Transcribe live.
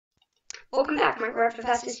Welcome back, Minecraft the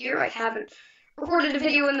Fastest here. I haven't recorded a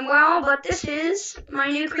video in a while, but this is my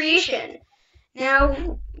new creation.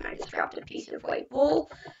 Now, I just dropped a piece of white wool.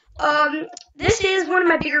 This is one of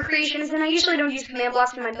my bigger creations, and I usually don't use command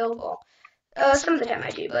blocks in my build wall. Some of the time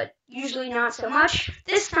I do, but usually not so much.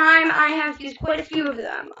 This time I have used quite a few of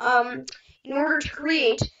them, in order to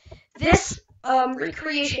create this,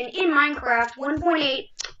 recreation in Minecraft 1.8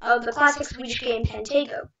 of the classic Swedish game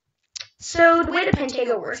Pentago. So the way that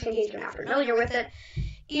Pentago works, in case you're not familiar with it,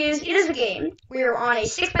 is it is a game where you're on a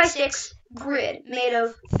 6x6 grid made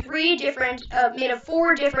of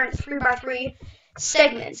four different 3x3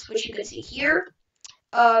 segments, which you can see here,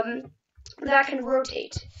 that can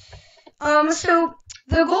rotate. So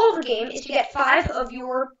the goal of the game is to get 5 of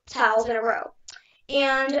your tiles in a row.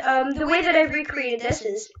 And the way that I've recreated this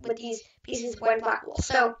is with these pieces of white and black wool.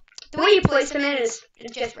 So the way you place them in is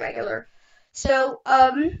just regular. So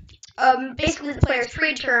basically the players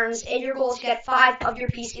trade turns, and your goal is to get 5 of your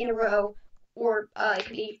piece in a row, or it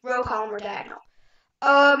could be row, column, or diagonal.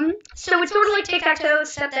 So it's sort of like tic-tac-toe,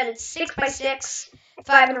 except that it's 6x6,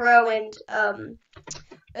 5 in a row, and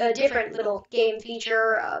a different little game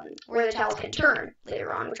feature where the tiles can turn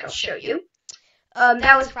later on, which I'll show you.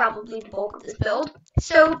 That was probably the bulk of this build.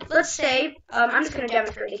 So let's say, I'm just going to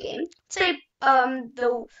demonstrate a game. Let's say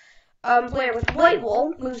the player with white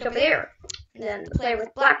wool moves over there. And then the player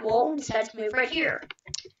with black wool decides to move right here.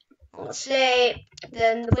 Let's say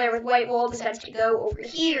then the player with white wool decides to go over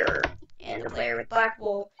here, and the player with black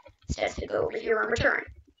wool decides to go over here on return.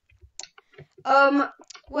 By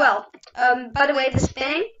the way, the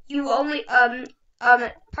spinning, you only, part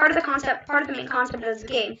of the main concept of the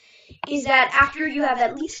game is that after you have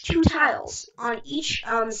at least 2 tiles on each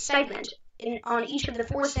segment, on each of the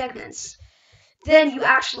 4 segments, then you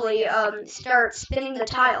actually start spinning the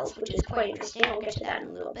tiles, which is quite interesting. I'll get to that in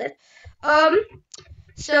a little bit.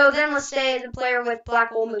 So then let's say the player with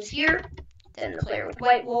black wool moves here, then the player with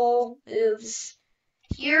white wool moves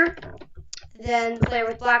here, then the player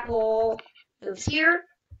with black wool moves here,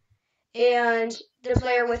 and the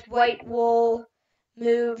player with white wool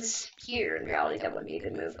moves here. In reality, that wouldn't be a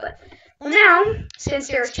good move, but well, now since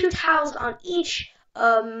there's 2 tiles on each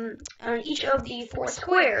of the 4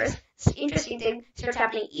 squares, this interesting thing starts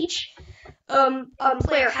happening. Each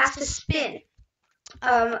player has to spin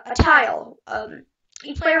a tile.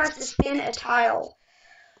 Each player has to spin a tile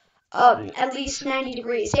at least 90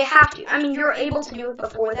 degrees. They have to. I mean, you're able to do it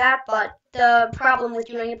before that, but the problem with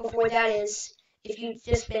doing it before that is if you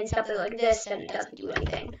just spin something like this, then it doesn't do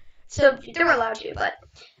anything. So they're allowed to, but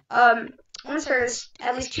once there's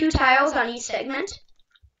at least 2 tiles on each segment,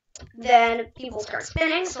 then people start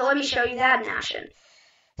spinning. So let me show you that in action.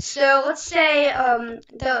 So let's say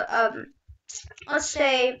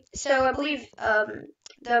so I believe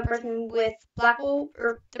the person with black wool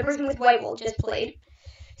or the person with white wool just played.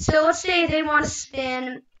 So let's say they want to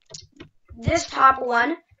spin this top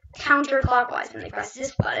one counterclockwise, and they press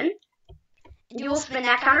this button, and you will spin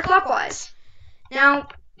that counterclockwise. Now,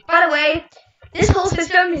 by the way, this whole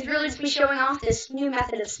system is really just me showing off this new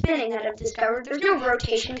method of spinning that I've discovered. There's no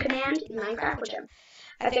rotation command in Minecraft, which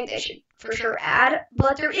I think they should for sure add,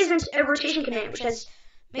 but there isn't a rotation command, which has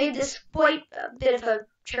made this quite a bit of a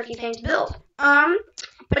tricky thing to build.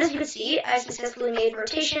 But as you can see, I successfully made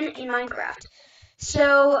rotation in Minecraft.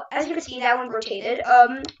 So, as you can see, that one rotated.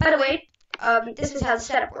 By the way, this is how the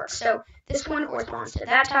setup works. So, this one corresponds to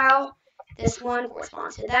that tile, this one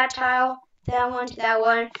corresponds to that tile, that one to that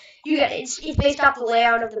one. You get it. It's based off the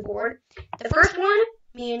layout of the board. The first one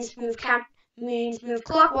means move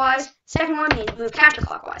clockwise. Second one means move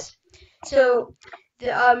counterclockwise. So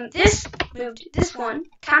this moved this one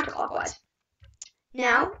counterclockwise.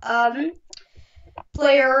 Now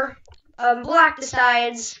player black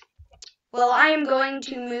decides, well, I am going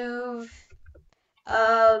to move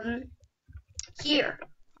here.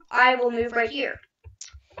 I will move right here,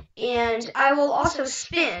 and I will also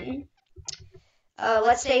spin.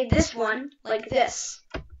 Let's say this one, like this.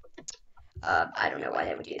 I don't know why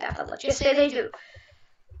they would do that, but let's just say they do.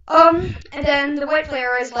 And then the white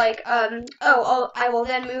player is like, I will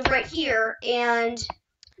then move right here and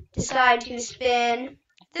decide to spin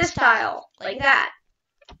this tile, like that.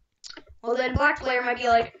 Well, then black player might be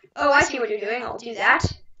like, oh, I see what you're doing, I'll do that.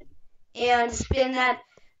 And spin that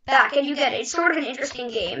back, and you get it. It's sort of an interesting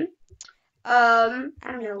game. I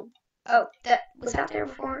don't know. Oh, was that there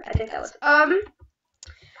before? I think that was.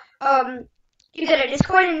 You get it. It's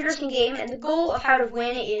quite an interesting game, and the goal of how to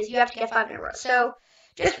win is you have to get 5 in a row. So,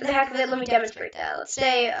 just for the heck of it, let me demonstrate that. Let's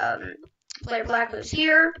say player black moves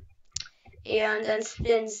here, and then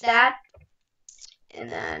spins that, and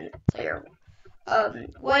then player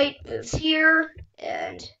white moves here,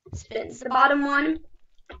 and spins the bottom one.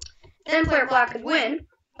 Then player black could win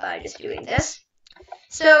by just doing this.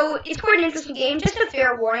 So it's quite an interesting game. Just a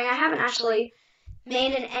fair warning, I haven't actually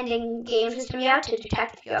made an ending game system yet to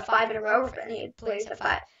detect if you have 5 in a row, or if any players have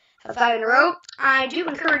five in a row. I do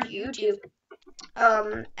encourage you to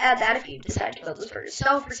add that if you decide to build this for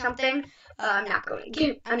yourself or something. I'm not going to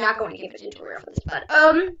give a tutorial for this, but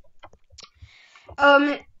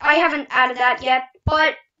I haven't added that yet,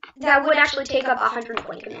 but that would actually take up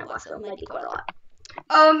 120 command blocks, so it might be quite a lot.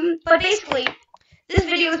 But basically, this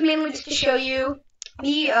video is mainly just to show you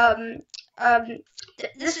me,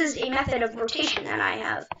 this is a method of rotation that I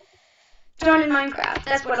have done in Minecraft.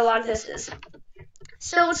 That's what a lot of this is.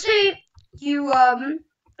 So let's say you,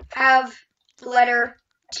 have the letter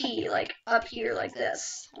T, like, up here like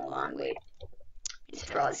this. Hold on, wait. Let's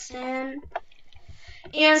draw this in.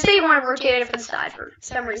 And say you want to rotate it from the side for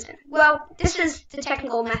some reason. Well, this is the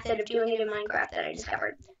technical method of doing it in Minecraft that I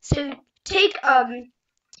discovered. So take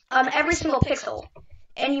every single pixel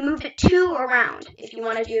and you move it 2 around if you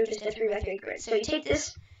want to do just a 3x3 grid. So you take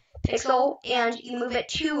this pixel and you move it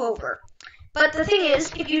 2 over. But the thing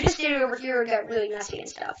is, if you just did it over here, it would get really messy and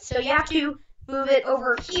stuff. So you have to move it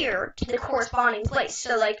over here to the corresponding place.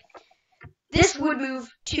 So like this would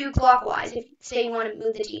move 2 clockwise if say you want to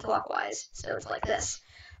move the T clockwise. So it's like this.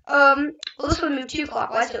 Well, this would move 2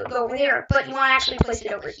 clockwise, so it would go over there. But you want to actually place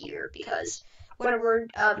it over here because when we're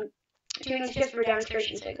doing this just for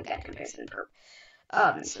demonstration, so you can get a comparison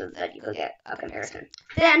so that you can get a comparison.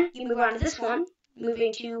 Then you move on to this one,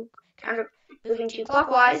 moving 2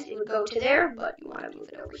 clockwise. It would go to there, but you want to move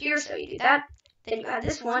it over here, so you do that. Then you add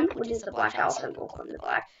this one, which is the black towel, so we'll call it the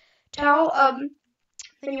black towel.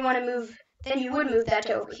 Then you want to move. Then you would move that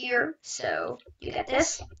to over here, so you get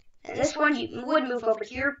this. And this one you would move over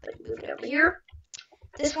here, but you move it over here.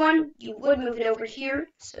 This one you would move it over here,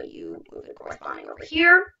 so you move it corresponding over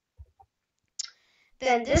here.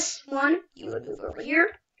 Then this one you would move over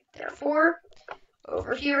here. Therefore,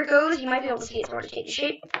 over here it goes. You might be able to see its rotated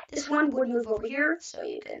shape. This one would move over here, so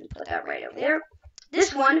you can put that right over there.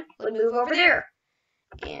 This one would move over there.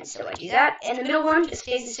 And so I do that, and the middle one just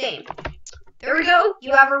stays the same. There we go,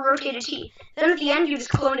 you have a rotated T. Then at the end, you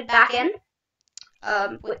just clone it back in.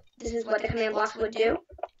 This is what the command blocks would do.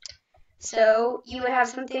 So you would have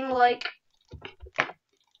something like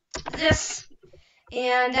this,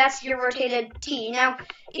 and that's your rotated T. Now,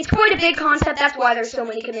 it's quite a big concept, that's why there's so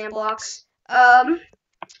many command blocks.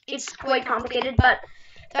 It's quite complicated, but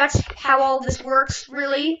that's how all this works,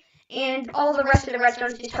 really. And all the rest of the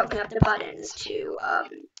redstone is just hooking up the buttons to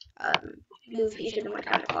move each of them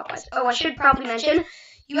counterclockwise. Oh, I should probably mention,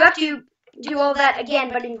 you have to do all that again,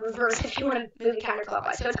 but in reverse if you want to move it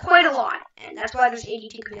counterclockwise. So it's quite a lot, and that's why there's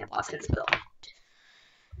 82 command blocks in this build.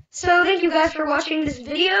 So thank you guys for watching this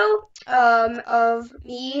video of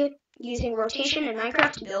me using rotation in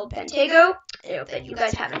Minecraft to build Pentago. I hope that you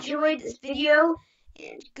guys have enjoyed this video,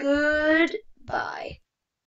 and goodbye.